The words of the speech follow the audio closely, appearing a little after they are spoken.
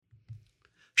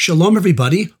Shalom,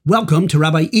 everybody. Welcome to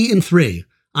Rabbi E in 3.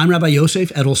 I'm Rabbi Yosef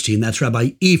Edelstein. That's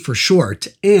Rabbi E for short.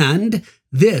 And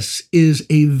this is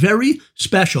a very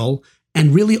special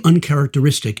and really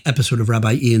uncharacteristic episode of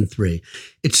Rabbi E in 3.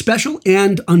 It's special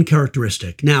and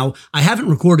uncharacteristic. Now, I haven't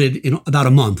recorded in about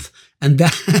a month, and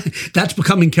that's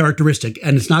becoming characteristic,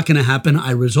 and it's not going to happen.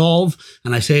 I resolve,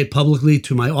 and I say it publicly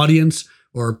to my audience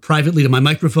or privately to my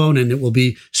microphone, and it will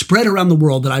be spread around the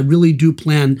world that I really do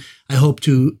plan, I hope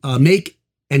to make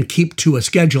and keep to a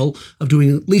schedule of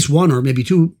doing at least one or maybe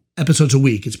two episodes a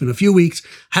week. It's been a few weeks,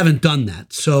 haven't done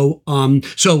that. So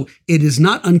it is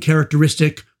not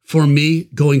uncharacteristic for me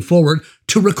going forward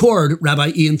to record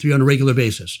Rabbi E in 3 on a regular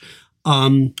basis.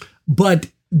 But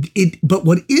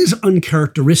what is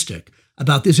uncharacteristic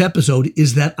about this episode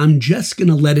is that I'm just going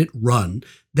to let it run.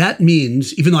 That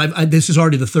means, even though this is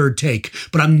already the third take,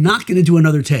 but I'm not going to do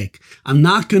another take. I'm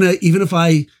not going to, even if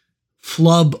I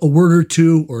flub a word or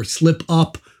two or slip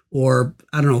up or,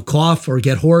 I don't know, cough or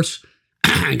get hoarse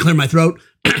and clear my throat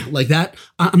like that,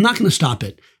 I'm not going to stop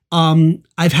it.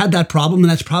 I've had that problem,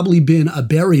 and that's probably been a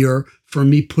barrier for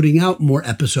me putting out more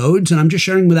episodes. And I'm just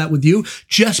sharing that with you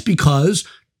just because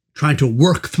trying to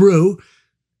work through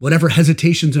whatever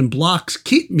hesitations and blocks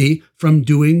keep me from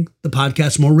doing the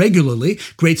podcast more regularly.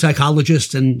 Great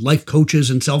psychologists and life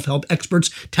coaches and self-help experts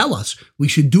tell us we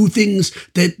should do things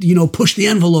that, push the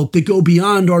envelope, that go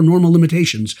beyond our normal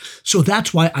limitations. So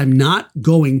that's why I'm not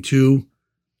going to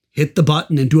hit the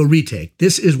button and do a retake.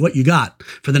 This is what you got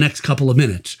for the next couple of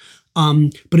minutes.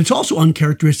 But it's also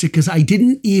uncharacteristic because I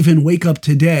didn't even wake up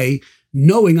today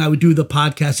knowing I would do the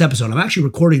podcast episode. I'm actually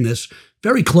recording this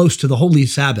very close to the Holy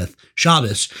Sabbath,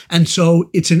 Shabbos. And so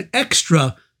it's an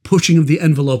extra pushing of the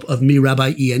envelope of me,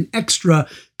 Rabbi E, an extra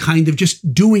kind of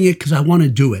just doing it because I want to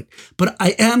do it. But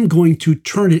I am going to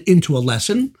turn it into a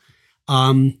lesson.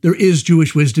 There is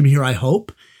Jewish wisdom here, I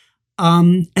hope.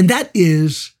 And that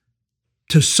is,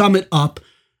 to sum it up,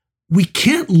 we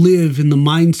can't live in the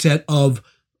mindset of,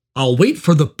 I'll wait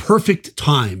for the perfect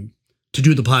time to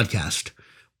do the podcast.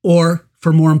 Or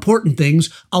for more important things,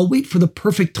 I'll wait for the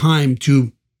perfect time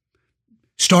to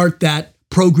start that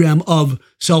program of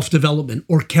self-development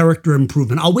or character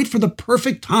improvement. I'll wait for the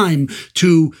perfect time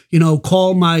to,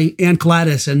 call my Aunt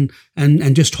Gladys and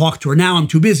just talk to her. Now I'm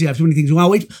too busy. I have too many things to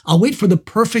do. I'll wait for the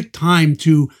perfect time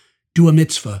to do a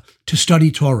mitzvah, to study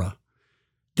Torah.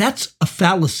 That's a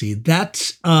fallacy.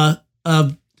 That's a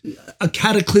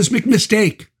cataclysmic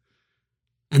mistake.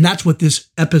 And that's what this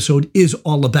episode is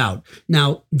all about.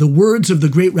 Now, the words of the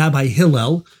great Rabbi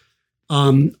Hillel,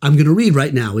 I'm going to read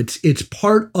right now. It's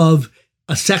part of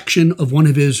a section of one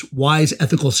of his wise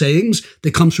ethical sayings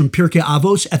that comes from Pirkei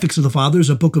Avos, Ethics of the Fathers,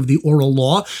 a book of the oral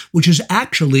law, which is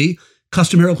actually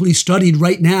customarily studied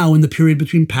right now in the period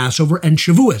between Passover and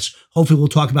Shavuos. Hopefully we'll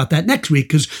talk about that next week,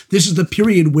 because this is the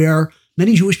period where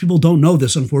many Jewish people don't know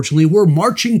this, unfortunately. We're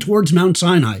marching towards Mount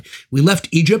Sinai. We left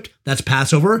Egypt, that's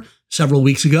Passover, several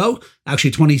weeks ago,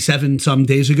 actually 27 some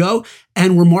days ago,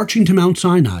 and we're marching to Mount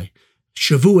Sinai.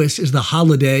 Shavuos is the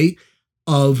holiday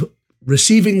of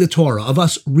receiving the Torah, of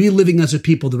us reliving as a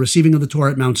people the receiving of the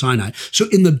Torah at Mount Sinai. So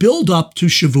in the build-up to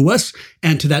Shavuos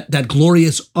and to that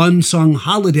glorious unsung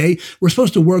holiday, we're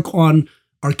supposed to work on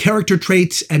our character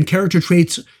traits and how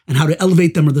to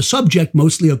elevate them are the subject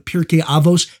mostly of Pirkei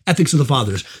Avos, Ethics of the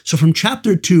Fathers. So from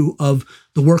chapter 2 of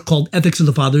the work called Ethics of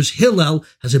the Fathers, Hillel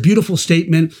has a beautiful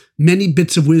statement, many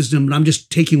bits of wisdom, but I'm just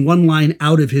taking one line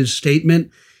out of his statement.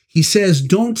 He says,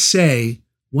 don't say,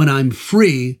 when I'm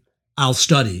free, I'll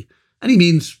study. And he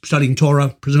means studying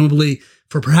Torah, presumably,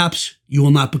 for perhaps you will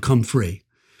not become free.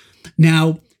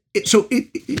 Now,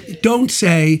 don't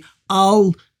say,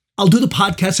 I'll do the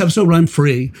podcast episode when I'm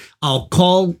free. I'll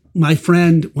call my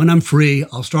friend when I'm free.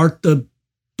 I'll start the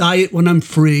diet when I'm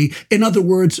free. In other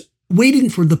words, waiting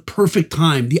for the perfect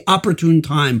time, the opportune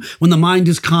time, when the mind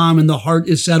is calm and the heart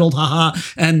is settled,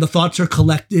 and the thoughts are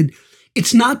collected.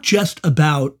 It's not just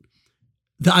about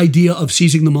the idea of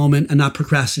seizing the moment and not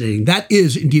procrastinating. That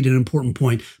is indeed an important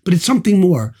point, but it's something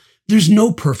more. There's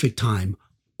no perfect time.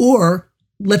 Or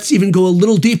let's even go a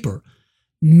little deeper.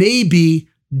 Maybe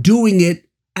doing it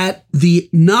at the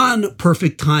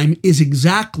non-perfect time is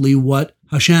exactly what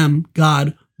Hashem,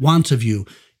 God, wants of you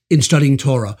in studying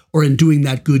Torah or in doing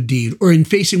that good deed or in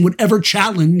facing whatever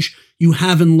challenge you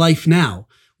have in life now.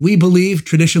 We believe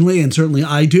traditionally, and certainly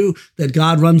I do, that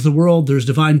God runs the world, there's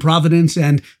divine providence,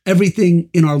 and everything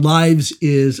in our lives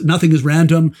nothing is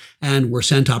random, and we're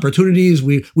sent opportunities.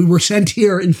 We were sent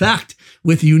here, in fact,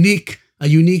 with a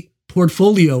unique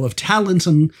portfolio of talents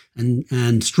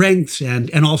and strengths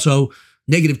and also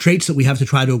negative traits that we have to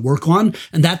try to work on.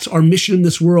 And that's our mission in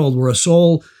this world. We're a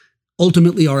soul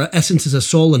ultimately our essence is a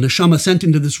soul, a neshama sent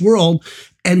into this world.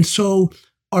 And so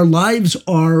our lives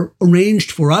are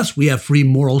arranged for us. We have free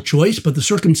moral choice, but the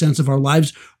circumstance of our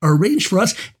lives are arranged for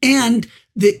us. And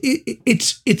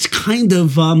it's kind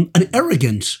of an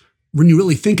arrogance when you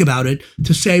really think about it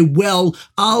to say, well,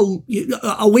 I'll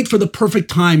wait for the perfect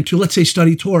time to, let's say,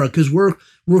 study Torah, because we're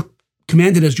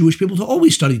commanded as Jewish people to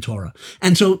always study Torah.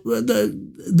 And so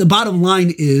the bottom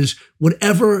line is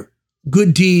whatever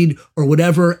good deed or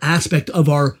whatever aspect of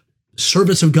our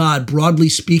service of God, broadly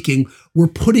speaking, we're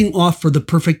putting off for the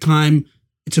perfect time,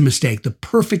 it's a mistake. The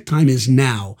perfect time is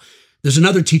now. There's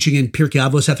another teaching in Pirkei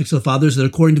Avos, Ethics of the Fathers, that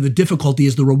according to the difficulty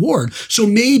is the reward. So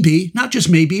maybe, not just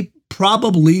maybe,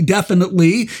 probably,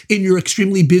 definitely, in your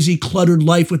extremely busy, cluttered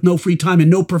life with no free time and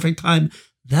no perfect time,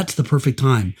 that's the perfect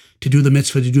time to do the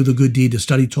mitzvah, to do the good deed, to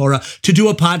study Torah, to do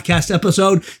a podcast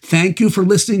episode. Thank you for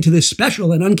listening to this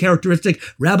special and uncharacteristic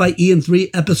Rabbi Ian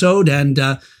 3 episode, and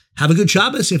have a good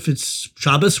Shabbos if it's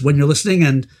Shabbos when you're listening,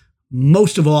 and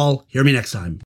most of all, hear me next time.